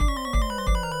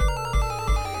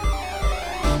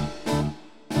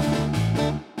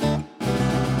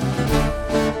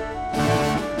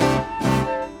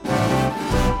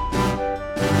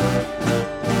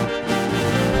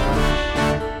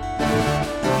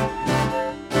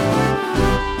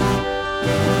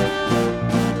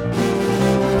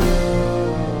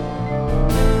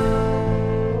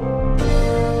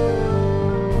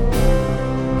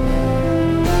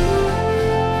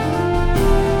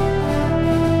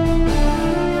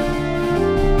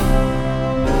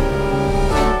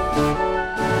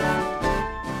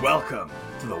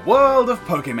world of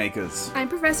Pokemakers. I'm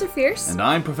Professor Fierce. And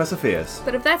I'm Professor Fierce.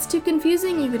 But if that's too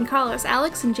confusing, you can call us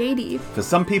Alex and JD. For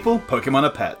some people, Pokemon are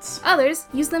pets. Others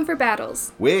use them for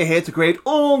battles. We're here to create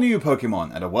all new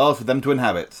Pokemon and a world for them to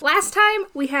inhabit. Last time,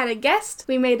 we had a guest,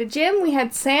 we made a gym, we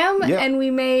had Sam, and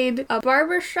we made a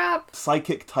barbershop.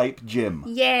 Psychic-type gym.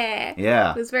 Yeah.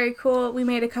 Yeah. It was very cool. We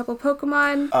made a couple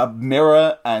Pokemon. A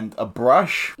mirror and a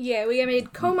brush. Yeah, we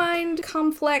made Comind,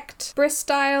 Conflect,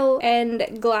 Bristyle, and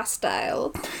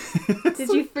Glassstyle. Did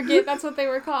you forget that's what they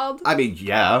were called? I mean,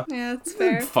 yeah. Yeah, that's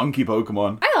fair. Funky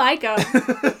Pokemon. I like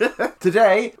them.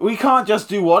 Today, we can't just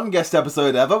do one guest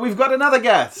episode ever, we've got another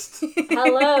guest.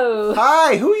 Hello.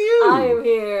 Hi, who are you? I'm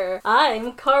here.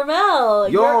 I'm Carmel,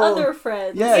 your other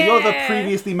friend. Yeah, you're the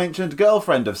previously mentioned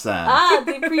girlfriend of Sam.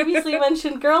 The previously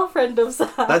mentioned girlfriend of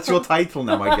Sam. That's your title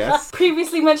now, I guess.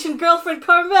 Previously mentioned girlfriend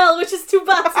Carmel, which is to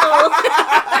battle.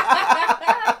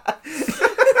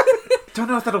 Don't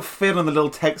know if that'll fit on the little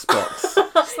text box.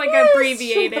 Just like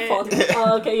abbreviate it.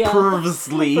 Oh, okay, yeah.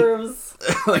 Perversely.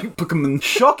 Like Pokemon.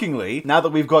 Shockingly, now that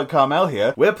we've got Carmel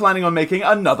here, we're planning on making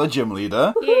another gym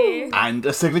leader. Yeah. And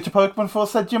a signature Pokemon for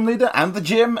said gym leader, and the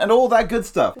gym, and all that good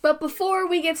stuff. But before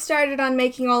we get started on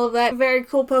making all of that very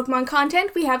cool Pokemon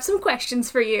content, we have some questions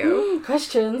for you.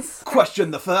 Questions?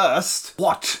 Question the first.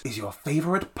 What is your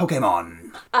favorite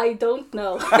Pokemon? I don't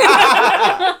know.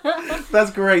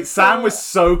 That's great. Sam was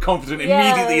so confident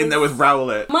immediately in there with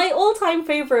Rowlet. My all-time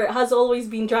favorite has always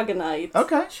been Dragonite.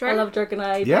 Okay. Sure. I love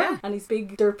Dragonite. Yeah. And his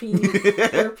big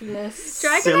derpiness.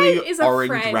 Dragonite Silly is a orange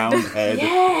friend. round head.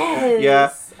 Yes!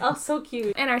 Yeah. Oh, so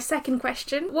cute. And our second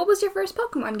question, what was your first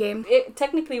Pokemon game? It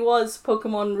technically was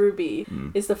Pokemon Ruby.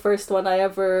 Is the first one I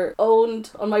ever owned.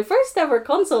 On my first ever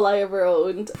console I ever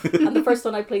owned. And the first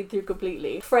one I played through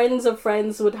completely. Friends of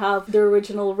friends would have the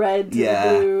original red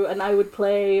and blue, and I would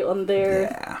play on their...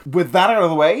 Yeah. With that out of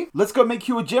the way, let's go make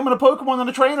you a gym and a Pokemon and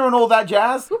a trainer and all that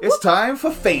jazz. It's time for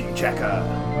Fame Checker.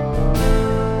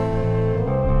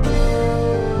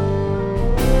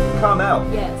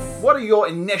 Carmel. Yes. What are your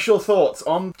initial thoughts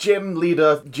on gym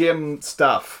leader, gym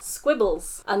stuff?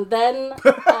 Squibbles. And then...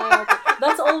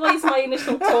 that's always my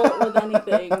initial thought with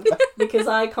anything, because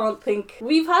I can't think.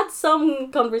 We've had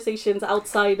some conversations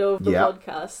outside of the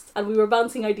podcast, and we were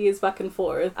bouncing ideas back and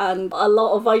forth, and a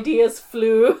lot of ideas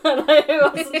flew, and I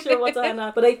wasn't sure what to end.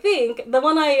 But I think the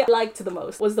one I liked the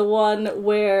most was the one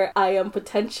where I am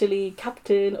potentially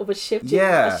captain of a ship gym.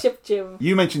 Yeah. A ship gym.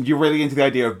 You mentioned you're really into the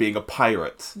idea of being a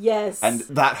pirate. Yes. And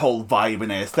that whole vibe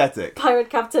and aesthetic.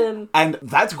 Pirate captain. And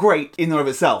that's great in and of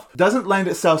itself. Doesn't lend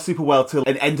itself super well to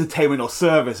an entertainment or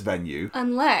service venue.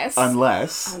 Unless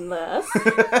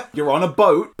you're on a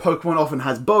boat. Pokemon often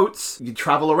has boats. You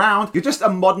travel around. You're just a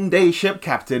modern day ship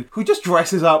captain who just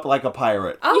dresses up like a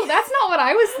pirate. Oh, that's not what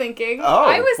I was thinking. Oh,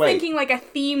 I was wait. thinking like a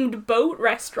themed boat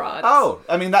restaurant. Oh,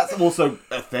 I mean, that's also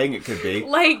a thing it could be.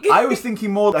 Like... I was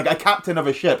thinking more like a captain of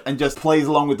a ship and just plays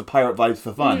along with the pirate vibes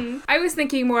for fun. I was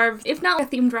thinking more of, if not a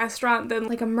themed restaurant, then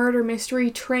like a murder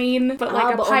mystery train, but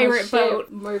like a but on pirate ship,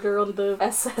 boat. Murder on the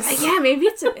SS. Yeah, maybe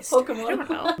it's a mystery. Pokemon. I don't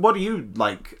know. What do you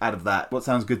like out of that? What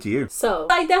sounds good to you? So,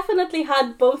 I definitely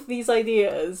had both these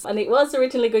ideas, and it was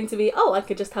originally going to be, I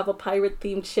could just have a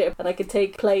pirate-themed ship, and I could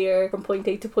take player from point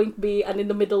A to point B, and in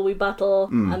the middle we battle,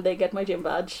 and they get my gym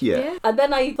badge. Yeah. And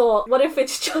then I thought, what if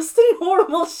it's just a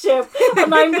normal ship,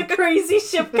 and I'm the crazy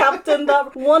ship captain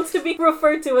that wants to be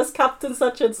referred to as Captain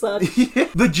such and such?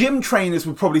 The gym trainers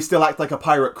would probably still act like a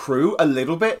pirate crew a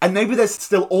little bit, and maybe there's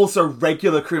still also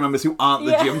regular crew members who aren't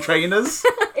the gym trainers.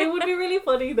 It would be really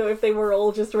funny, though, if they were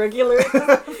all just regular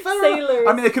sailors.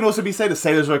 I mean, it can also be said the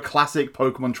sailors are a classic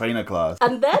Pokemon trainer class.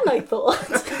 And then I thought,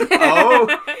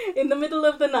 in the middle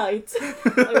of the night,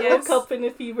 I woke up in a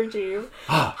fever dream.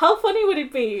 How funny would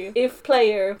it be if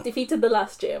player defeated the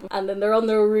last gym, and then they're on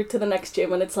their route to the next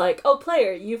gym, and it's like,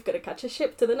 player, you've got to catch a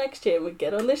ship to the next gym, and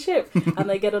get on the ship. And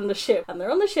they get on the ship, and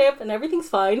they're on the ship, and everything's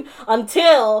fine,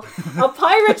 until a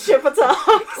pirate ship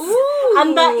attacks. Ooh.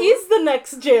 And that is the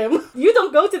next gym. You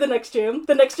don't go to the next gym.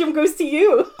 The next gym goes to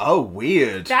you. Oh,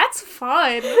 weird. That's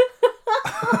fun.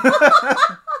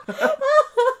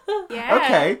 Yeah.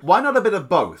 Okay, why not a bit of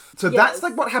both? So that's Yes.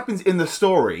 like what happens in the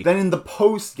story. Then in the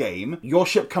post-game, your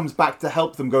ship comes back to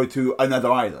help them go to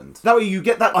another island. That way you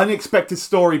get that unexpected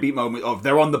story beat moment of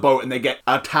they're on the boat and they get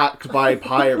attacked by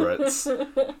pirates.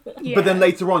 Yeah. But then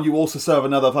later on, you also serve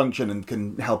another function and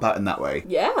can help out in that way.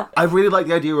 Yeah. I really like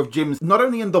the idea of gyms not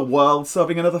only in the world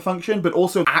serving another function, but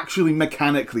also actually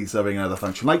mechanically serving another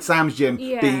function. Like Sam's gym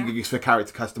being used for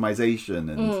character customization.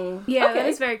 And Yeah, Okay. that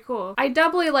is very cool. I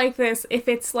doubly like this if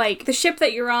it's like like the ship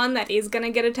that you're on that is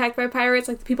gonna get attacked by pirates,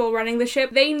 like the people running the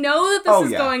ship, they know that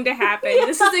this is going to happen.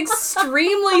 This is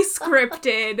extremely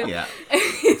scripted. Yeah.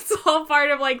 It's all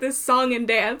part of like this song and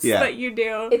dance that you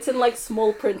do. It's in like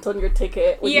small print on your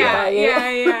ticket when you buy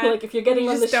it. Yeah. Like if you're getting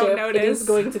on the ship, it is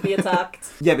going to be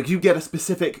attacked. Yeah, because you get a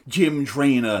specific gym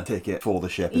trainer ticket for the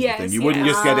ship. Is the thing. You wouldn't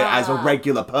just get it as a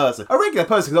regular person. A regular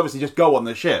person could obviously just go on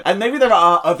the ship. And maybe there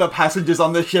are other passengers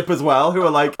on the ship as well who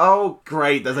are like, oh,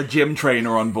 great, there's a gym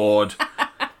trainer on board.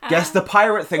 Guess the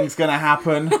pirate thing's gonna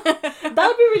happen. That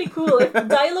would be really cool if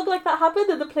dialogue like that happened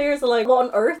and the players are like, what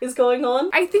on earth is going on?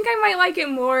 I think I might like it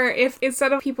more if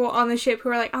instead of people on the ship who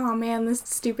are like, oh man, this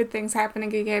stupid thing's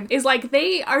happening again, is like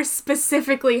they are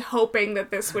specifically hoping that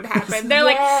this would happen. They're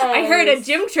like, I heard a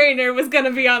gym trainer was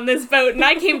gonna be on this boat and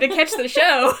I came to catch the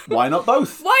show. Why not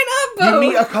both? Why not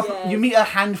both? You meet a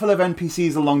handful of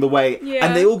NPCs along the way,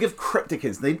 and they all give cryptic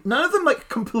hints. None of them like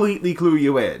completely clue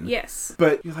you in. Yes.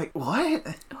 But you're like, what?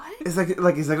 Is there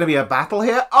gonna be a battle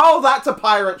here? Oh, that's a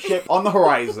pirate ship on the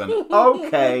horizon.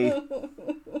 Okay.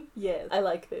 Yes, I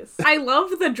like this. I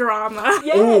love the drama.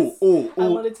 Yes.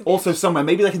 Also somewhere,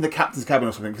 maybe like in the captain's cabin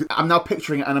or something. I'm now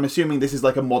picturing it, and I'm assuming this is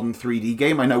like a modern 3D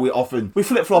game. I know we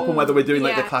flip-flop on whether we're doing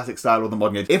like the classic style or the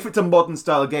modern game. If it's a modern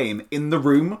style game, in the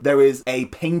room, there is a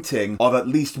painting of at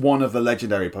least one of the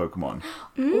legendary Pokemon.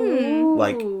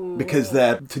 Like, because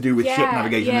they're to do with ship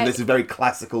navigation, and this is very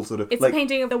classical sort of... It's a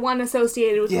painting of the one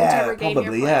associated with whichever game you're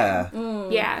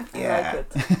playing. Yeah. I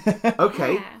like it.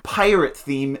 Okay. Pirate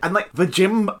theme. And like the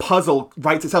gym puzzle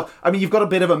writes itself. I mean, you've got a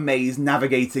bit of a maze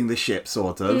navigating the ship,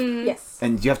 sort of. Yes.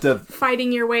 And you have to...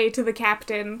 Fighting your way to the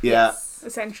captain. Yeah. Yes.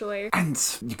 Essentially. And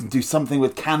you can do something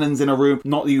with cannons in a room.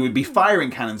 Not that you would be firing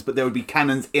cannons, but there would be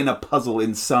cannons in a puzzle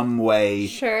in some way.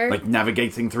 Sure. Like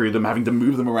navigating through them, having to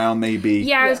move them around maybe.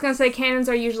 Yeah, I was going to say cannons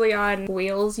are usually on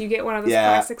wheels. You get one of those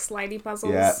classic slidey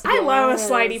puzzles. Yeah. I love a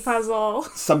slidey puzzle.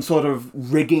 Some sort of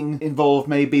rigging involved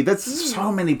maybe. There's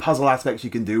so many puzzle aspects you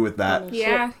can do with that.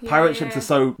 Pirate ships are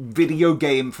so video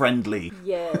game friendly.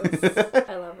 Yes.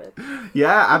 I love it.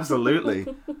 Yeah, absolutely.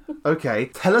 Okay,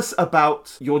 tell us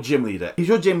about your gym leader. Is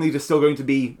your gym leader still going to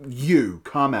be you,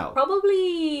 Carmel?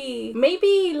 Probably,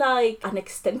 maybe like an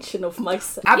extension of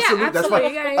myself. Absolutely, Yeah, that's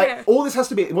absolutely. fine. Yeah. Like, all this has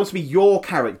to be, it wants to be your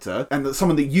character and that's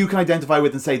someone that you can identify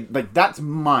with and say, like, that's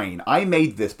mine. I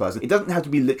made this person. It doesn't have to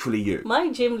be literally you.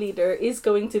 My gym leader is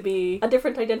going to be a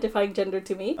different identifying gender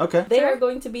to me. Okay. They are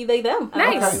going to be they, them.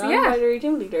 Nice, A non-binary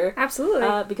gym leader.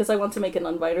 Absolutely. Because I want to make a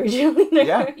non-binary gym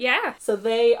leader. Yeah. So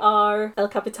they are El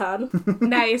Capitan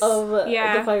Nice. of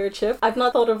the pirate ship. I've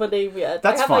not thought of a name yet.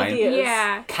 That's I have fine. ideas.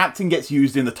 Yeah. Captain gets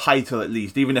used in the title at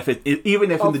least, even if in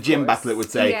the gym battle it would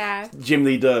say gym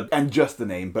leader and just the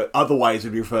name, but otherwise it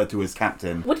would be referred to as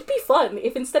captain. Would it be fun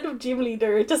if instead of gym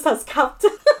leader it just has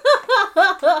captain?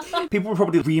 People will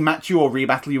probably rematch you or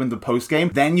rebattle you in the post game.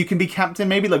 Then you can be captain,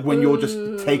 maybe like when you're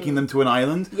just taking them to an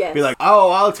island. Yes. Be like,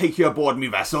 oh, I'll take you aboard me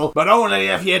vessel, but only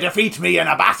if you defeat me in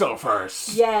a battle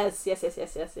first. Yes.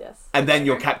 And then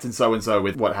you're Captain so-and-so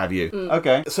with what have you.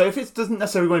 Okay. So if it doesn't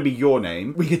necessarily want to be your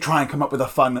name, we could try and come up with a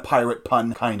fun pirate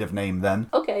pun kind of name then.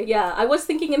 Okay, yeah. I was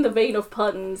thinking in the vein of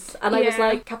puns, and I was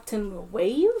like, Captain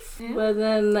Wave? Yeah. But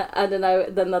then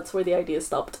that's where the idea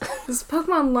stopped. Because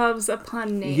Pokemon loves a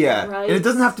pun name. Yeah. Right. And it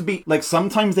doesn't have to be, like,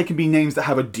 sometimes they can be names that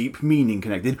have a deep meaning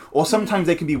connected, or sometimes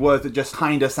they can be words that just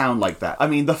kind of sound like that. I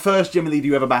mean, the first gym leader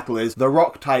you ever battle is the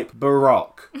rock type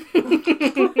Baroque.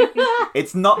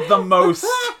 It's not the most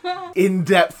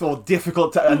in-depth or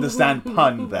difficult to understand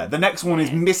pun there. The next one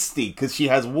is Misty, because she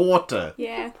has water.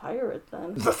 Yeah. Pirate,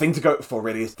 then. The thing to go for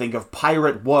really is think of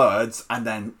pirate words and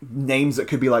then names that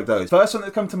could be like those. First one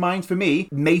that come to mind for me,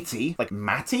 matey, like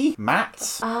Matty?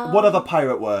 Matt? What other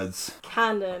pirate words?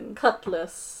 Cannon.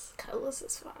 Cutlass. Cutlass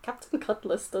is fun. Captain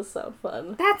Cutlass does sound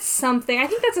fun. That's something. I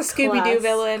think that's a Scooby-Doo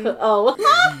villain.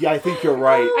 Yeah, I think you're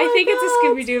right. I think it's a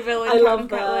Scooby-Doo villain. I love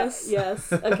that. Cutlass.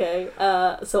 Yes. Okay.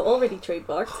 So already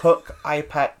trademarked. Hook, eye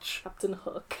patch, Captain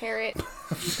Hook. Parrot.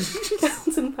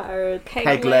 Captain Parrot.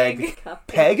 peg leg,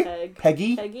 Captain Peg,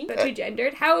 Peggy. Peggy. But too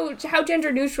gendered. How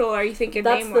gender neutral are you thinking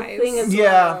That's name the wise? thing as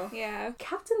Yeah. well. Yeah.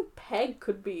 Captain Peg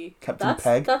could be. Captain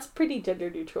Peg? That's pretty gender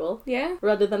neutral. Yeah.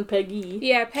 Rather than Peggy.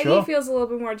 Yeah, Peggy Sure. feels a little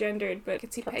bit more gendered, but I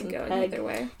could see Captain Peg going Peg. either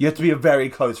way. You have to be a very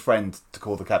close friend to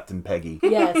call the Captain Peggy.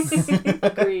 Yes.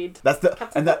 Agreed. That's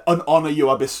that an honour you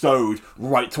are bestowed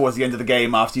right towards the end of the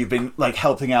game after you've been like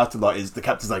helping out a lot is the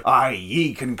captain's like, aye,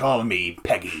 ye can call me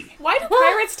Peggy. Why do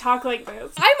pirates talk like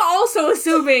this? I'm also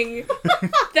assuming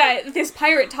that this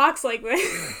pirate talks like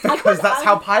this. Because that's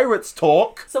how pirates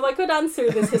talk. So I could answer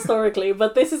this historically,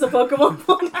 but this is a Pokemon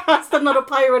podcast and not a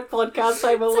pirate podcast,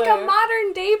 I'm aware. It's like a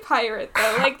modern day pirate,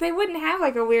 though. Like, they wouldn't have,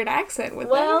 like, a weird weird accent with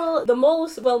Well, the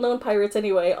most well-known pirates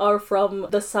anyway are from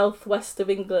the southwest of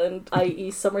England, i.e.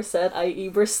 Somerset, i.e.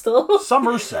 Bristol.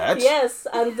 Somerset? Yes,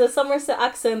 and the Somerset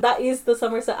accent, that is the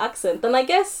Somerset accent. And I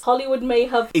guess Hollywood may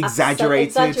have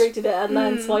exaggerated it, and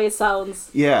that's why it sounds...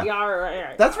 Yeah.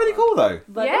 That's really cool, though.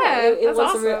 But Yeah, it that's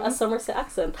was awesome. a Somerset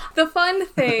accent. The fun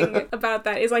thing about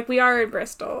that is, like, we are in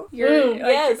Bristol. You're,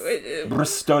 yes.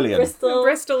 Bristolian.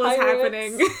 Bristol is pirates.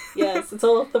 happening. Yes, it's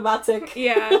all thematic.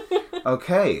 Yeah.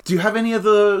 Okay. Do you have any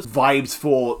other vibes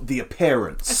for the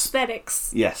appearance?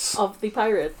 Aesthetics. Yes. Of the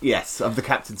pirate. Yes, of the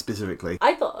captain specifically.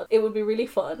 I thought it would be really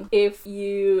fun if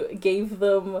you gave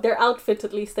them their outfit,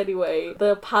 at least anyway.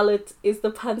 The palette is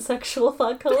the pansexual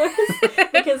flag colours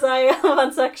because I am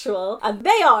pansexual and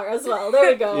they are as well.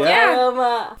 There we go.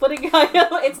 Yeah.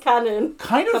 It's canon.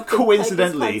 Kind of Captain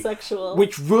coincidentally, Pike is pansexual.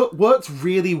 which works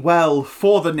really well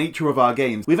for the nature of our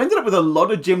games. We've ended up with a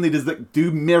lot of gym leaders that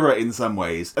do mirror in some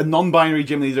ways. A non-binary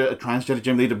gym leader, a transgender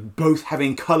gym leader, both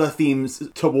having colour themes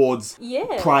towards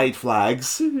pride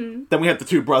flags. Mm-hmm. Then we have the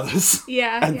two brothers.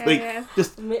 Yeah, and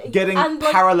just getting and,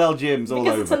 like, parallel gyms all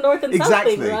over. Because it's a north and south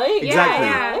thing, right? Exactly.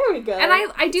 Yeah. There we go. And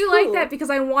I do like that because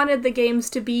I wanted the games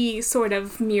to be sort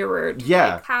of mirrored.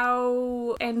 Yeah. Like,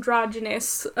 how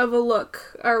androgynous of a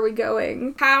look are we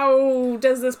going? How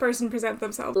does this person present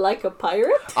themselves? Like a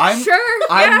pirate? I'm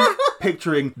yeah.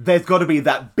 picturing there's got to be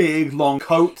that big long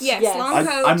coat. Yes, Yes. long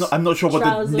coat. I'm not sure what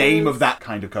Trousers. the name of that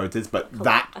kind of coat is, but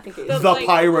I think it is. the like,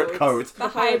 pirate coat. The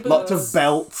high boots. Lots of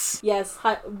belts. Yes,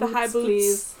 The high boots.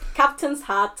 please. Captain's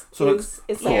hat So is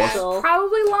Yeah, essential.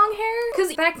 probably long hair.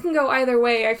 Because that can go either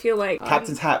way, I feel like.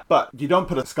 Captain's hat, but you don't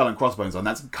put a skull and crossbones on.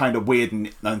 That's kind of weird and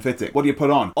unfitting. What do you put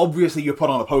on? Obviously, you put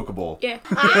on a Pokeball. Yeah.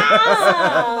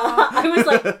 I was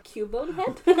like, Cubone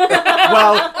head?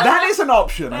 Well, that is an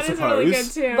option, That I is suppose. really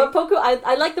good too. But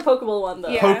I like the Pokeball one though.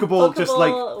 Yeah. Pokeball, just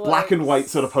like Pokeball black and works. white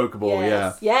sort of Pokeball,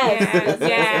 Yes, yes, Yeah.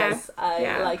 yes. I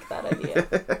Yeah. like that idea.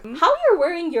 How you're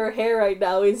wearing your hair right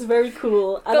now is very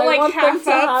cool. And The, I like, want them half to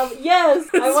up. have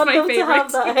I That's want my them to favorite.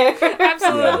 have that hair.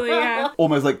 Absolutely, yeah.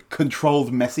 Almost like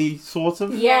controlled messy, sort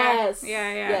of. Yes.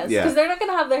 Yeah. Yes. Yeah. Because they're not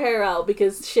gonna have their hair out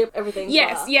because everything's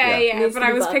Yes, back. yeah. Needs But to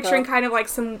I be was back picturing up. kind of like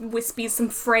some wispies, some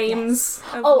frames.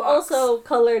 Of Oh, locks. also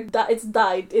colored. It's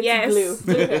dyed. It's Yes.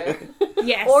 blue hair.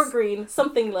 Yes. Or green,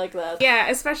 something like that. Yeah,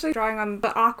 especially drawing on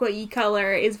the aqua-y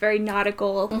color is very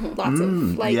nautical. Lots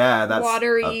of like yeah, that's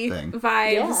watery a thing.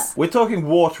 vibes. Yeah. We're talking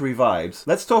watery vibes.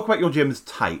 Let's talk about your gym's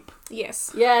type.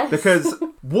 Yes. Yes. Because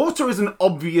water is an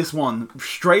obvious one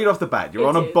straight off the bat. You're It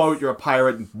on a is. boat, you're a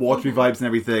pirate, watery vibes and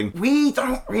everything. We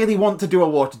don't really want to do a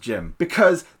water gym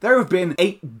because there have been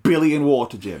 8 billion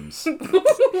water gyms.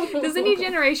 Does the new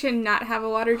generation not have a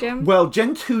water gym? Well,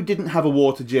 Gen 2 didn't have a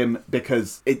water gym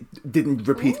because it didn't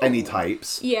repeat any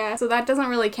types. Yeah, so that doesn't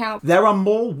really count. There are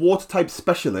more water type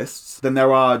specialists than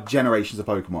there are generations of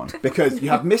Pokemon. Because you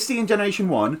have Misty in Generation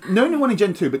 1, no new one in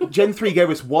Gen 2, but Gen 3 gave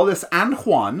us Wallace and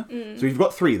Juan. So we've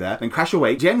got 3 there. Then Crash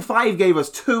Away. Gen 5 gave us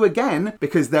 2 again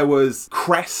because there was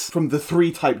Cress from the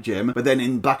 3 type gym. But then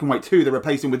in Black and White 2, they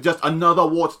replaced him with just another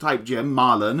water type gym,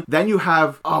 Marlon. Then you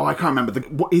have, I can't remember.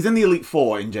 He's in the Elite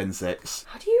 4 in Gen 6.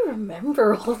 How do you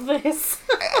remember all this?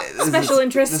 Special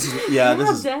interest.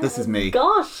 This is me.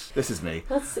 Gosh, This is me.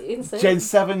 that's insane. Gen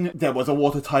 7, there was a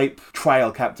water type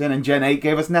trial captain, and Gen 8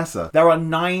 gave us Nessa. There are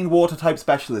 9 water type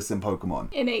specialists in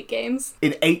Pokemon. In 8 games.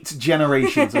 In 8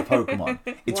 generations of Pokemon.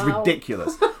 It's Wow.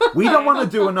 ridiculous. We don't want to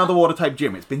do another water type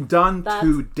gym. It's been done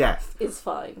to death. It's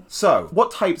fine. So,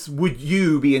 what types would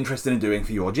you be interested in doing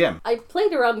for your gym? I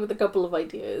played around with a couple of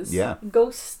ideas. Yeah.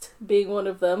 Ghost being one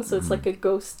of them, so it's like a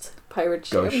ghost pirate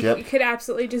ship. Ghost ship. You could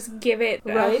absolutely just give it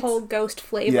a Right. whole ghost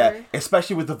flavor. Yeah,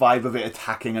 especially with the vibe of it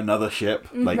attacking another ship.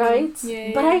 Like, Right?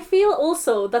 Yeah, But yeah. I feel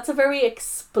also that's a very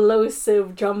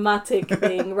explosive, dramatic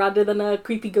thing rather than a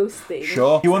creepy ghost thing.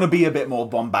 sure. You want to be a bit more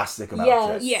bombastic about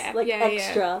Yes, it. Yeah, like yeah, yeah.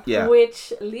 extra. Yeah.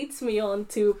 Which leads me on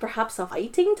to perhaps a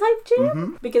fighting type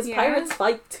gym because Yeah. pirates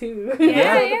fight too.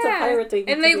 Yeah, It's a pirating.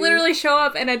 And they to do. literally show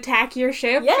up and attack your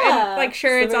ship. Yeah. And, like,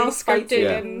 sure, So it's all very scripted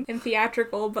fighting. and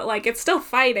theatrical, but, like, it's still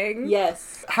fighting.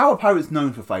 Yes. How are pirates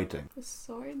known for fighting?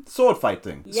 Swords. Sword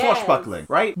fighting. Yes. Swashbuckling,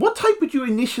 right? What type would you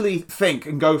initially think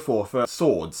and go for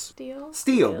swords? Steel.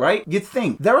 Steel, right? You'd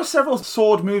think. There are several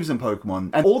sword moves in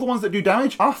Pokemon, and all the ones that do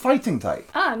damage are fighting type.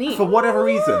 Ah, neat. For whatever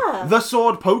reason. yeah. The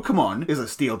sword Pokemon is a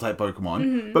steel type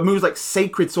Pokemon, but moves like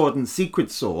Sacred Sword and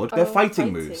Secret Sword, they're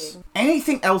fighting moves.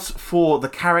 Anything else for the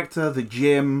character, the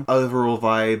gym, overall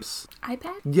vibes?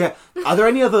 iPad? Yeah. Are there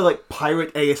any other, like,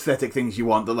 pirate aesthetic things you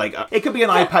want that, like, it could be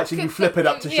an eye patch watching you flip it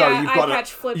up to show you've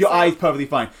got your out. eye's perfectly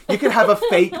fine. You could have a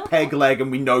fake peg leg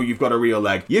and we know you've got a real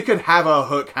leg. You could have a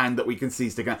hook hand that we can see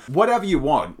sticking out. Whatever you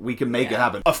want, we can make it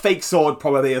happen. A fake sword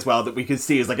probably as well that we can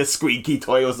see as like a squeaky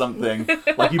toy or something.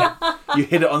 Like you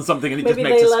hit it on something and it Maybe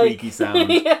just makes a squeaky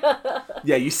sound.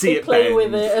 Yeah, you see it play bend.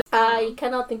 with it. I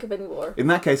cannot think of any more. In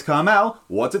that case, Carmel,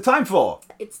 what's it time for?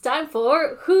 It's time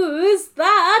for Who's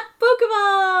That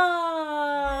Pokemon?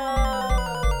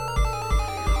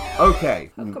 Okay.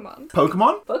 Pokemon.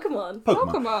 Pokemon? Pokemon.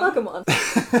 Pokemon.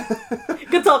 Pokemon.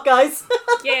 Good talk, guys.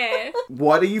 Yeah.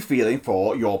 What are you feeling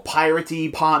for your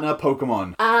piratey partner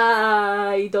Pokemon?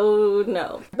 I don't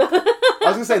know. I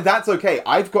was gonna say that's okay.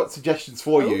 I've got suggestions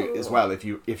for you Ooh. as well if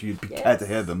you'd be care to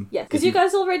hear them. Yeah, because you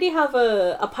guys already have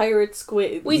a pirate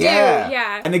squid. We do,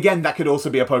 yeah. And again, that could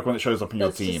also be a Pokemon that shows up in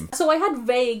your team. So I had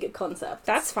vague concepts.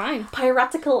 That's fine.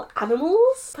 Piratical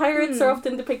animals? Pirates are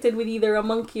often depicted with either a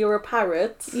monkey or a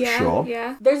parrot. Yeah. Sure.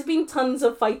 Yeah. There's been tons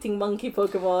of fighting monkey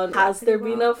Pokemon. Has there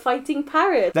been a fighting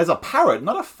parrot? There's a parrot,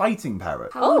 not a fighting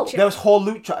parrot. Oh. There was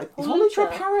Horlucha. Is Horlucha a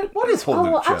Horlucha. parrot? What is Horlucha?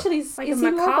 Oh, well, actually, is Like he a more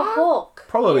of a macaw? hawk?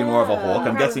 Probably more of a Yeah. hawk. I'm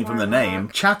Probably guessing from more the of a name.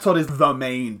 hawk. Chatot is the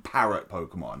main parrot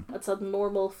Pokemon. That's a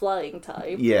normal flying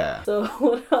type. Yeah, So,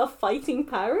 what, a fighting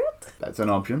parrot? that's an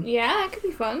option. Yeah, that could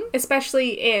be fun.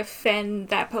 Especially if then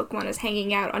that Pokemon is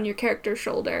hanging out on your character's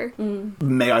shoulder.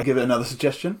 May I give it another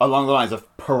suggestion? Along the lines of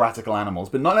piratical animals,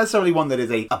 but not necessarily one that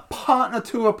is a partner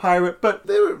to a pirate, but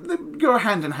they go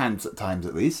hand in hand at times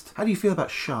at least. How do you feel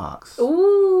about sharks?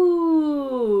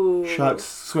 Ooh. Sharks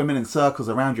swimming in circles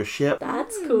around your ship.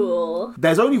 That's cool.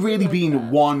 There's only really been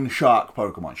one shark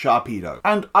Pokemon, Sharpedo.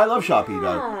 And I love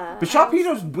Sharpedo. But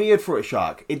Sharpedo's weird for a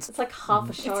shark. It's like half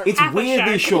a shark. It's half a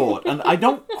weirdly shark. short, and I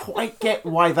don't quite get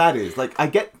why that is. Like, I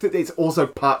get that it's also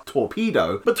part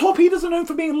torpedo, but torpedoes are known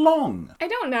for being long. I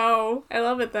don't know. I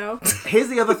love it though. Here's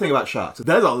the other thing about sharks.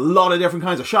 There's a lot of different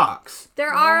kinds of sharks.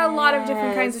 There are a lot of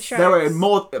different kinds of sharks.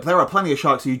 There are plenty of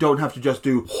sharks, so you don't have to just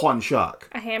do one shark.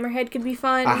 A hammerhead could be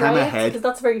fun. A hammerhead. Because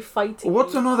that's very fighting.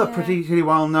 What's another particularly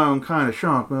well-known kind of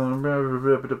shark with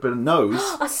a bit of nose?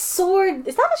 A sword.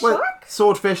 Is that a Well, shark?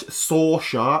 swordfish, saw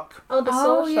shark. Oh, the Oh,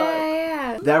 sword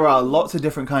yeah. shark. There are lots of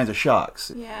different kinds of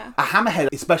sharks. Yeah. A hammerhead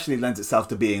especially lends itself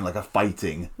to being like a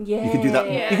fighting. Yeah. You can do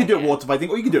that. Yeah, you can do it yeah. water fighting,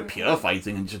 or you can do it pure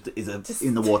fighting and just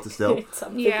in the water still. It's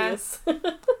amphibious.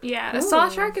 Yeah. A saw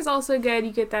shark is also good.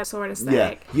 You get that sort of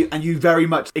Yeah, aesthetic. you very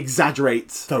much exaggerate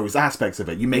those aspects of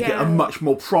it. You make it Yeah. a much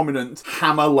more prominent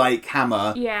hammer-like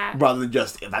hammer, Yeah. rather than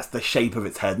just that's the shape of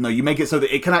its head. No, you make it so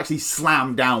that it can actually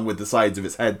slam down with the sides of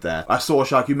its head. There, a saw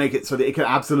shark, you make it so that it can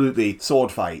absolutely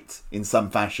sword fight in some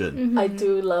fashion. I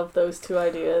do love those two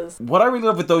ideas. What I really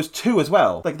love with those two as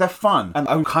well, like they're fun, and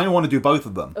I kind of want to do both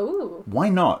of them. Ooh. Why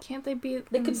not? Can't they be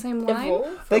They in could the same line?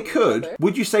 evolve. They from each could. other.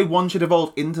 Would you say one should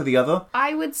evolve into the other?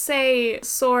 I would say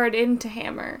sword into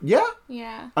hammer. Yeah.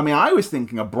 Yeah. I mean, I was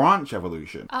thinking a branch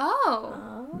evolution.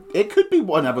 Oh. It could be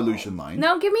one evolution line.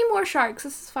 No, give me more sharks.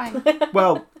 This is fine.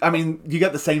 Well, I mean, you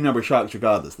get the same number of sharks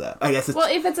regardless there. I guess it's... Well,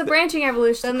 if it's a branching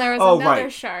evolution, then there is oh, another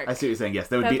right. shark. I see what you're saying. Yes,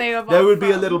 there would that be they evolved there would be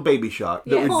a from. little baby shark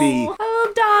that Yes. would be... A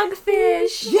little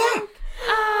dogfish. Yeah!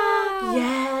 Ah.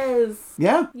 Yes.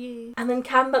 Yeah? Yeah. And then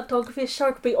can that dogfish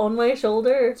shark be on my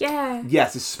shoulder? Yeah.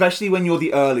 Yes, especially when you're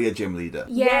the earlier gym leader.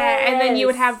 Yeah, and then you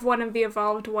would Yes. have one of the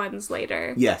evolved ones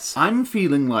later. Yes. I'm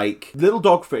feeling like little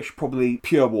dogfish, probably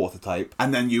pure water type,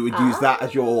 and then you would use that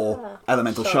as your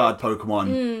elemental shard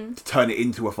Pokemon to turn it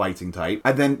into a fighting type.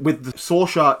 And then with the Saw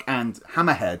Shark and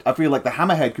Hammerhead, I feel like the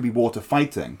Hammerhead could be water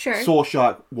fighting. Sure. Saw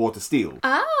Shark, water steel.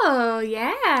 Oh,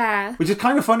 yeah. Which is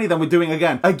kind of funny then we're doing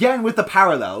again with the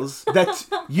parallels, that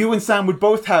you and Sam would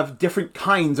both have different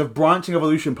kinds of branching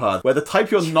evolution paths, where the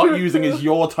type you're not using as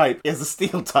your type is a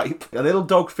steel type. A little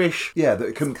dogfish, yeah,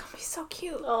 that can... That'd be so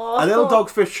cute. A little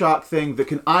dogfish shark thing that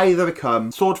can either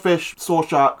become swordfish, saw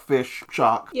shark, fish,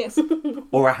 shark, Yes.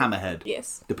 or a hammerhead.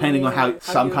 Yes. Depending on Yeah, how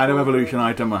some you kind of evolve it. evolution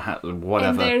item or whatever.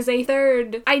 And there's a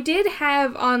third. I did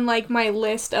have on like my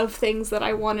list of things that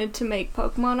I wanted to make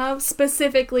Pokemon of,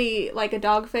 specifically like a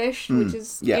dogfish, which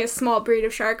is yeah. a small breed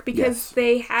of shark, because Yes.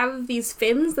 they have these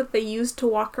fins that they use to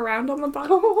walk around on the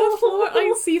bottom of the floor,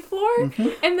 like sea floor,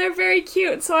 and they're very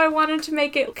cute. So I wanted to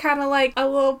make it kind of like a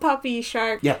little puppy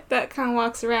shark Yeah. that kind of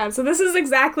walks around. So this is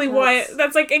exactly That's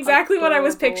that's like exactly what I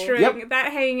was adorable. picturing. Yep.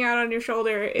 That hanging out on your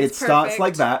shoulder is it starts perfect.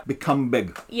 like that, become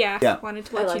big. Yeah, Yeah. wanted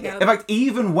to I let like you it. know. In fact,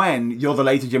 even when you're the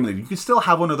later gym leader, you can still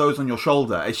have one of those on your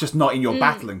shoulder. It's just not in your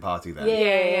battling party then.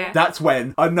 yeah. That's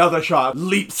when another shark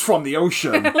leaps from the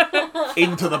ocean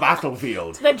into the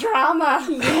battlefield. The drama.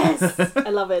 Yes. I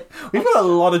love it. We've got a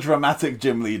lot of dramatic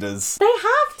gym leaders. They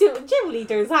have to. gym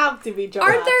leaders have to be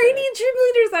dramatic. Aren't there any gym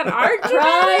leaders that aren't dramatic?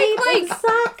 Right, Like,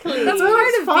 exactly. that's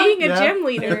part of fun, being a yeah. gym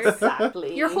leader.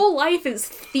 Exactly. Your whole life is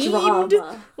themed.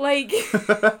 Drama. Like,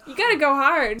 you gotta go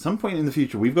hard. At some point in the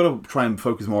future, we've got to try and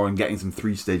focus more on getting some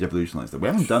 3-stage evolution like that. We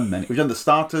haven't done many. We've done the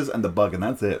starters and the bug, and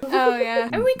that's it. Oh, yeah.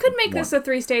 And we could make this a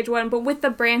 3-stage one, but with the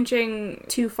branching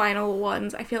 2 final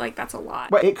ones, I feel like that's a lot.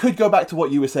 But it could go back to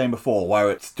what you were saying before, where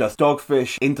it's just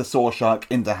Dogfish into Sawshark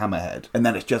into Hammerhead, and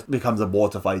then it just becomes a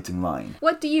water fighting line.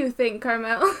 What do you think,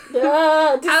 Carmel?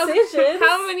 Decisions.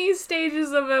 How many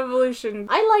stages of evolution?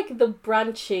 I like the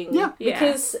branching. Yeah.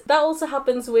 Because that also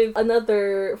happens with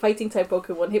another fighting type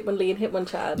Pokemon, Hitmonlee and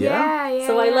Hitmonchan. Yeah.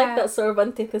 So I like that sort of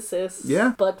antithesis.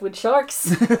 Yeah. But with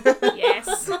sharks.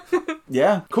 Yes.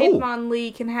 Yeah, cool.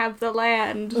 Hitmonlee can have the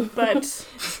land, but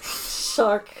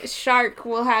Shark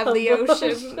will have the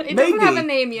ocean. It Maybe. doesn't have a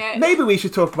name yet. Maybe we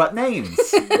should talk about names.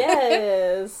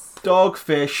 Yes.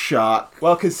 Dogfish, shark.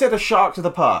 Well, consider Shark to the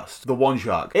past. The one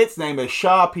shark. Its name is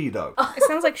Sharpedo. It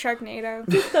sounds like Sharknado.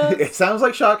 It sounds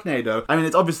like Sharknado. I mean,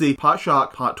 it's obviously part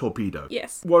shark, part torpedo.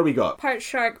 Yes. What do we got? Part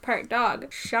shark, part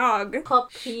dog. Shog.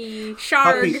 Puppy.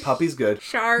 Sharg. Puppy's good.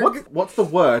 Sharg. What's the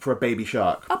word for a baby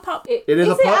shark? A pup. It is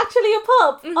a it pup? actually a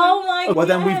pup? Oh my Well,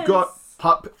 then we've yes. got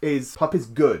pup is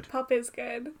good. Pup is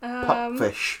good.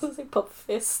 Pupfish. I was like pup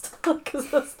fist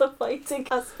because that's the fighting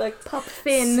aspect. Pup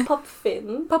fin. Pup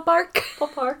fin. Pup arc.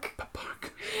 Pup arc.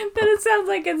 Park. But it sounds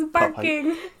like it's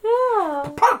barking.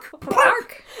 Yeah. Park. Pup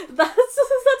arc.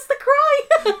 That's the cry.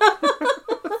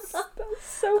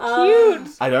 So cute.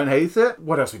 I don't hate it.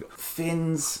 What else we got?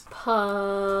 Fins.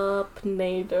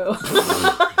 Pupnado.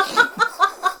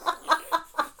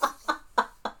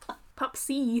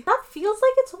 Pupsy. That feels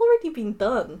like it's already been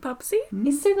done. Pupsy?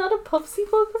 Is there not a Pupsy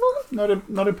Pokemon?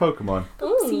 Not a Pokemon.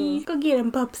 Pupsy. Go get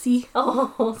him, Pupsy.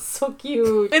 Oh, so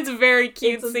cute. It's very It's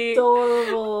cutesy.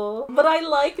 adorable. But I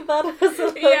like that as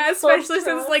a Yeah, especially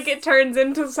since contrast. like it turns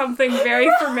into something very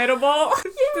formidable.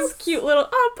 This cute little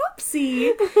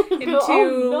Pupsy into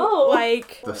Oh, no.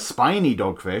 like The spiny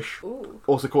dogfish, Ooh.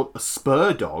 also called a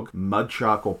spur dog, mud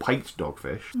shark or piked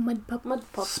dogfish. mud pup. Mud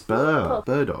pup. Spur. Pup.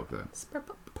 Spur dog then. Spur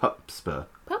pup. Pup spur.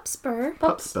 Pup spur.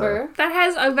 Pup Pupspur. spur. That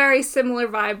has a very similar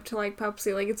vibe to like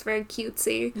Pupsy. Like it's very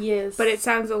cutesy, Yes. but it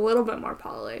sounds a little bit more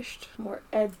polished, more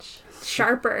edge.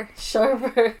 sharper.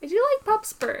 Sharper. I do like Pup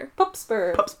spur. Pup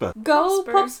spur. Pup spur. Go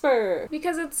Pup pup spur. spur.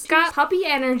 Because it's got puppy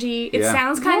energy. It Yeah.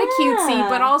 sounds kind of Yeah. cutesy,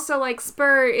 but also like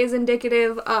spur is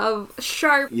indicative of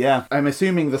sharp. Yeah, I'm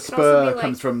assuming the also spur be, like-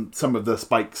 comes from some of the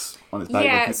spikes on its back.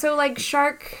 Yeah, Like- so like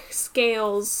shark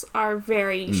scales are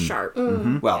very sharp.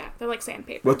 well, Yeah, they're like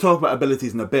sandpaper. we'll talk about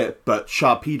abilities in a bit, but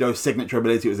Sharpedo's signature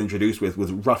ability it was introduced with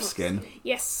was Rough Skin.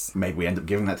 Yes. Maybe we end up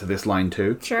giving that to this line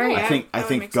too. Sure, yeah. I think That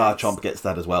would make Garchomp sense. gets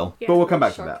that as well. Yeah. But we'll come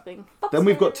back to Shark that. thing. Then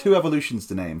we've got 2 evolutions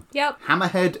to name. Yep.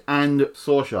 Hammerhead and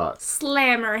Sawshark.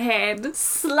 Slammerhead.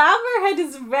 Slammerhead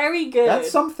is very good.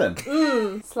 That's something.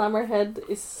 Slammerhead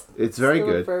is It's very still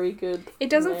a good. very good. It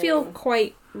doesn't feel name.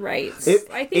 quite right.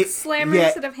 I think it- Slammer yeah.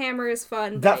 instead of Hammer is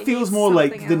fun. but That it feels needs more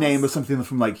like something the name of else. something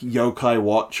from like Yokai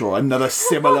Watch or another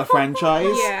similar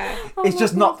franchise. Yeah. It's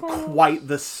just not quite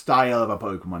the style of a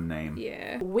Pokemon name.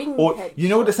 Yeah. Winghead. Or you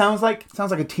know what it sounds like? It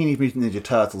sounds like a Teenage Mutant Ninja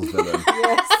Turtles villain.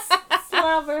 Yes.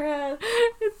 Slammerhead.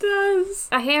 It does.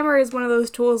 A hammer is one of those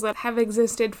tools that have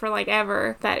existed for like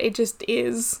ever. That it just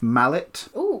is. Mallet.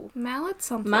 Ooh. Mallet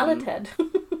something. Mallet head.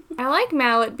 I like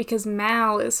Mallet because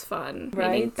Mal is fun.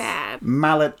 Meaning Right. bad.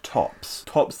 Mallet tops.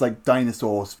 Tops like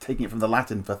dinosaurs, taking it from the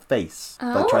Latin for face.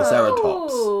 Like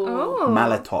Triceratops. Oh.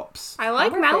 Malletops. I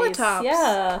like Hammerface, Malatops.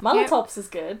 Yeah. Malatops is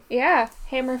good. Yeah.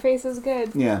 Hammer face is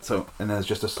good. Yeah, so, and there's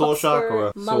just a Sawshark or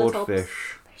a Malletops.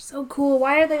 Swordfish. So cool.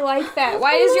 Why are they like that?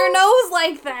 Why is your nose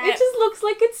like that? It just looks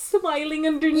like it's smiling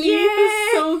underneath. Yeah.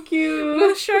 It's so cute.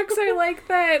 Most sharks are like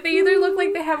that. They either look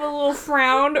like they have a little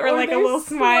frown or like a they're little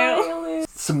smile. smiling.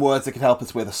 Some words that could help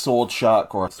us with a sword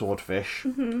shark or a swordfish.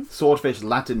 Swordfish,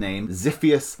 Latin name,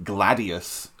 Ziphius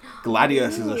gladius.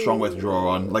 Gladius is a strong word to draw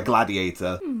on, like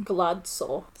gladiator.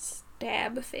 Gladsaw.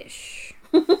 Stab fish.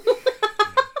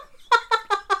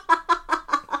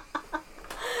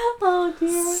 Oh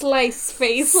dear. Slice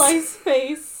face. Slice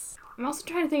face. I'm also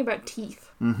trying to think about teeth.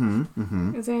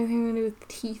 Is there anything to do with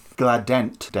teeth?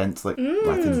 Gladent. Dent's like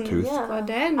Latin tooth. Yeah.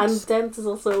 Gladent. And dent is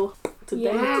also to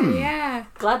Yeah, dent. yeah.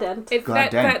 Gladent. That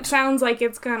Gladent. sounds like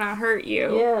it's gonna hurt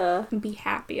you. Yeah. Be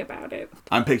happy about it.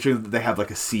 I'm picturing that they have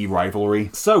like a sea rivalry.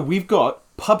 So we've got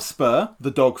Pubspur,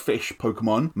 the dogfish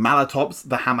Pokemon, Malatops,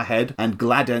 the hammerhead, and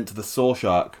Gladent, the saw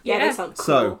shark. Yeah, that sounds cool.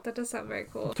 So, That does sound very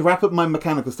cool. to wrap up my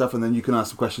mechanical stuff, and then you can ask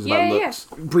some questions about looks.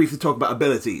 Briefly talk about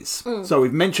abilities. So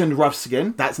we've mentioned Rough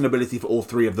Skin. That's an ability for all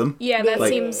three of them. Yeah, that Like,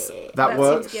 seems that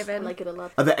works. Seems given. I like it a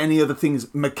lot. Are there any other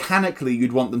things mechanically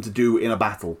you'd want them to do in a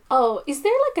battle? Oh, is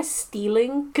there like a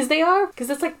stealing? Because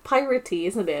it's like piratey,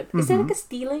 isn't it? Is there like a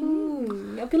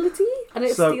stealing ability? And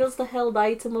it steals the held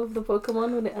item of the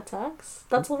Pokemon when it attacks?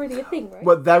 That's already a thing, right?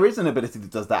 Well, there is an ability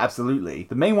that does that, absolutely.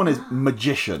 The main one is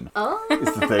Magician. Oh.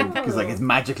 Is the thing, because like it's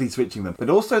magically switching them. But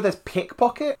also there's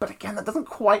Pickpocket, but again, that doesn't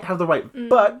quite have the right...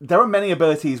 But there are many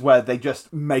abilities where they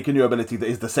just make a new ability that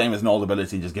is the same as an old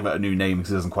ability and just give it a new name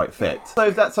because it doesn't quite fit. So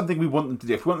if that's something we want them to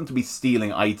do, if we want them to be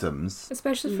stealing items...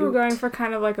 Especially if we're going for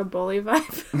kind of like a bully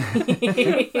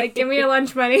vibe. Like, give me your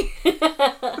lunch money.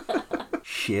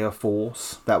 Sheer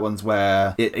Force. That one's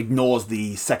where it ignores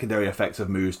the secondary effects of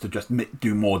moves to just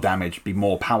do more damage, be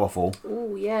more powerful.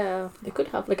 Oh, yeah. They could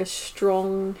have like a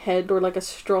strong head or like a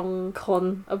strong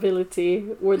con ability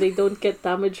where they don't get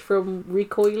damage from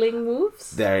recoiling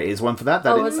moves. There is one for that.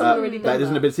 Has someone already done that is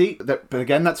an ability. But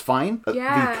again, that's fine.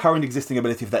 Yeah. The current existing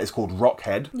ability for that is called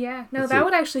Rockhead. Yeah, no, that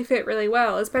would actually fit really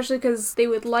well, especially because they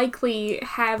would likely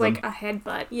have like a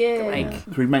headbutt. Yeah. Like,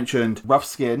 So we mentioned Rough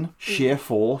Skin, Sheer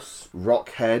Force,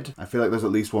 Rockhead. I feel like there's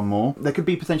at least one more. There could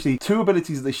be potentially two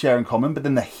abilities that they share in common, but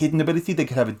then the hidden ability, they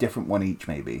could have a different one each,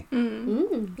 maybe.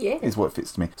 Yeah. Is what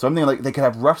fits to me. So I'm thinking like they could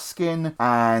have Rough Skin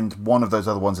and one of those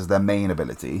other ones as their main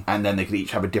ability, and then they could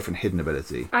each have a different hidden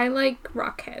ability. I like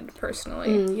Rockhead,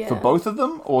 personally. Yeah. For both of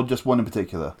them, or just one in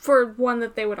particular? For one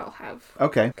that they would all have.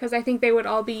 Okay. Because I think they would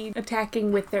all be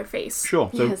attacking with their face. Sure.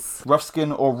 So Yes. Rough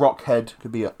Skin or Rockhead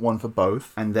could be one for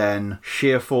both, and then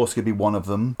Sheer Force could be one of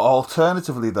them.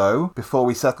 Alternatively, though, before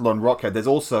we settle on Rockhead, there's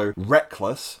also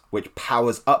Reckless, which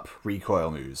powers up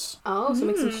recoil moves. Oh, so it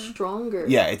makes them stronger.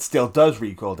 Yeah, it still does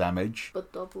recoil damage.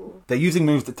 But double. They're using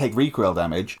moves that take recoil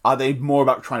damage. Are they more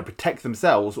about trying to protect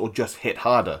themselves or just hit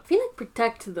harder? I feel like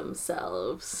protect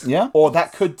themselves. Yeah? Or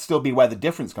that could still be where the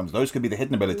difference comes. Those could be the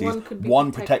hidden abilities. One could be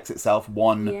protects itself,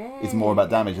 one is more about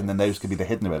damage, and then those could be the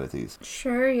hidden abilities.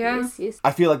 Sure, yeah. Yes.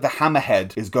 I feel like the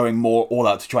Hammerhead is going more all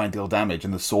out to try and deal damage,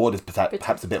 and the sword is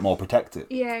perhaps a bit more protected.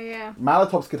 Yeah, yeah.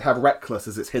 Malatops could have Reckless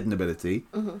as its hidden ability,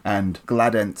 and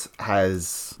Gladent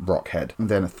has Rockhead. And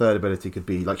then a third ability could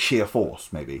be like Sheer Force,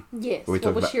 maybe. Yes. Where we What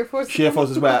talk was about- Sheer Force? Sheer Force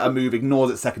is where a move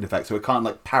ignores its second effect, so it can't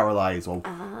like paralyze or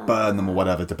burn them or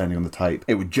whatever, depending on the type.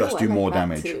 It would just Oh, I do like more that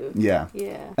damage. too. Yeah.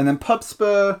 Yeah. And then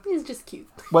Pubspur, It's just cute.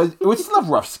 well, it would still have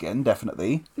Rough Skin,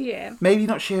 definitely. Yeah. Maybe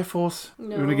not Sheer Force. No.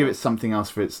 We're going to give it something else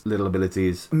for its little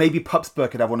abilities. Maybe Pubspur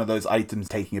could have one of those items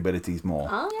taking abilities more.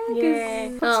 Ah, Yeah. yeah.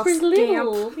 Because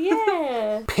little.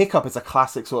 Yeah. Pickup is a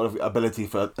classic sort of ability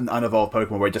for an unevolved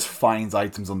Pokemon where it just finds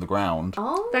items on the ground.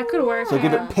 Oh. That could work. So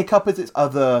give yeah. it Pickup as its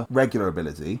other regular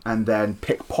ability, and then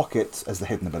Pickpocket as the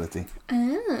hidden ability.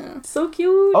 So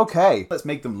cute. Okay, let's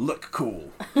make them look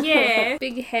cool. Yeah.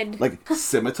 Big head. Like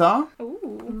Scimitar,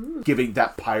 Ooh. giving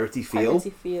that piratey feel. Piracy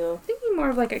feel. Thinking more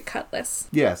of like a cutlass.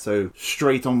 Yeah, so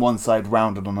straight on one side,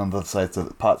 rounded on the other side, so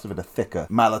that parts of it are thicker.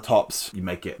 Malatops, you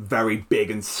make it very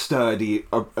big and sturdy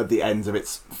at the ends of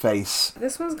its face.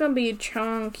 This one's gonna be a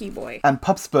chunky boy. And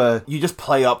Pubspur, you just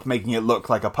play up making it look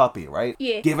like a puppy, right?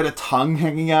 Yeah. Give it a tongue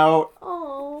hanging out.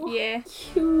 Oh. Yeah.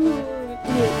 Cute.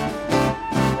 Yeah.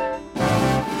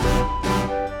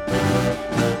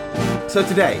 So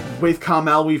today, with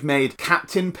Carmel, we've made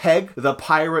Captain Peg, the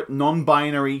pirate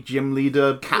non-binary gym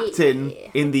leader captain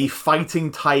in the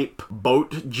fighting type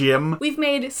boat gym. We've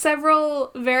made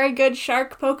several very good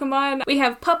shark Pokemon. We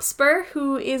have Pupspur,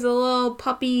 who is a little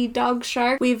puppy dog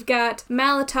shark. We've got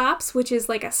Malatops, which is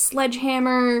like a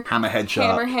sledgehammer Hammerhead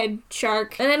shark. hammerhead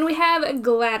shark. And then we have a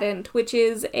Gladent, which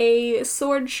is a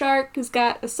sword shark who's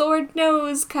got a sword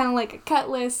nose, kind of like a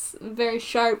cutlass, very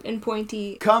sharp and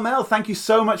pointy. Carmel, thank you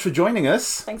so much for joining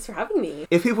us. Thanks for having me.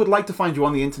 If people would like to find you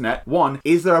on the internet, one,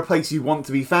 is there a place you want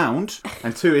to be found?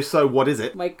 And two, if so, what is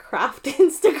it? My craft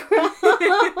Instagram.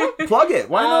 Plug it,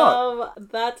 why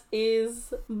not? That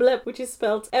is Blep, which is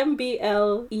spelled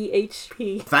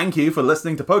MBLEHP. Thank you for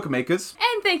listening to Pokemakers.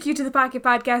 And thank you to the Pocket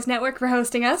Podcast Network for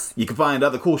hosting us. You can find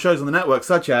other cool shows on the network,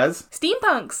 such as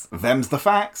Steampunks. Them's the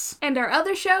Facts. And our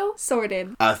other show,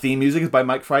 Sorted. Our theme music is by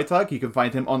Mike Freitag. You can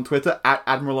find him on Twitter at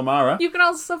Admiral Amara. You can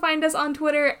also find us on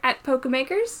Twitter at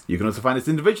Pokemakers. You can also find us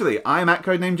individually. I'm at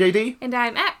Codename JD. And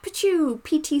I'm at Pichu,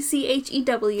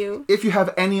 PTCHEW. If you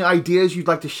have any ideas you'd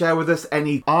like to share with us,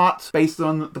 any art based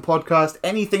on the podcast,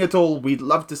 anything at all, we'd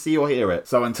love to see or hear it.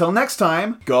 So until next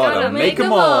time, gotta make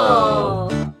 'em all.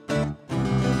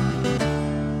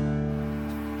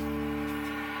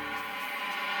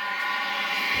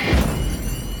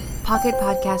 Pocket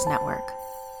Podcast Network.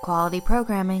 Quality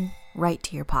programming right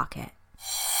to your pocket.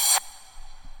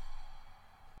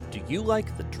 Do you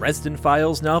like the Dresden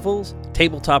Files novels,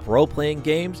 tabletop role-playing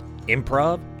games,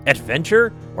 improv,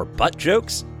 adventure, or butt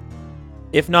jokes?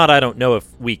 If not, I don't know if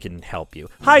we can help you.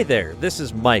 Hi there, this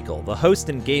is Michael, the host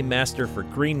and game master for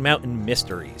Green Mountain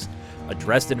Mysteries, a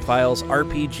Dresden Files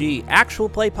RPG actual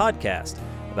play podcast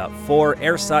about 4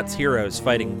 ersatz heroes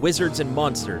fighting wizards and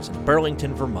monsters in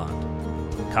Burlington, Vermont.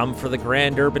 Come for the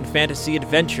grand urban fantasy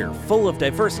adventure full of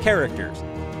diverse characters.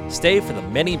 Stay for the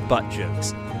many butt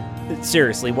jokes.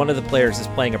 Seriously, one of the players is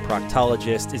playing a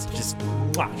proctologist. It's just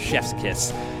chef's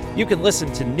kiss. You can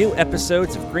listen to new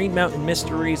episodes of Green Mountain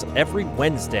Mysteries every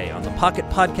Wednesday on the Pocket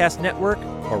Podcast Network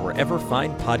or wherever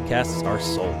fine podcasts are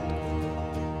sold.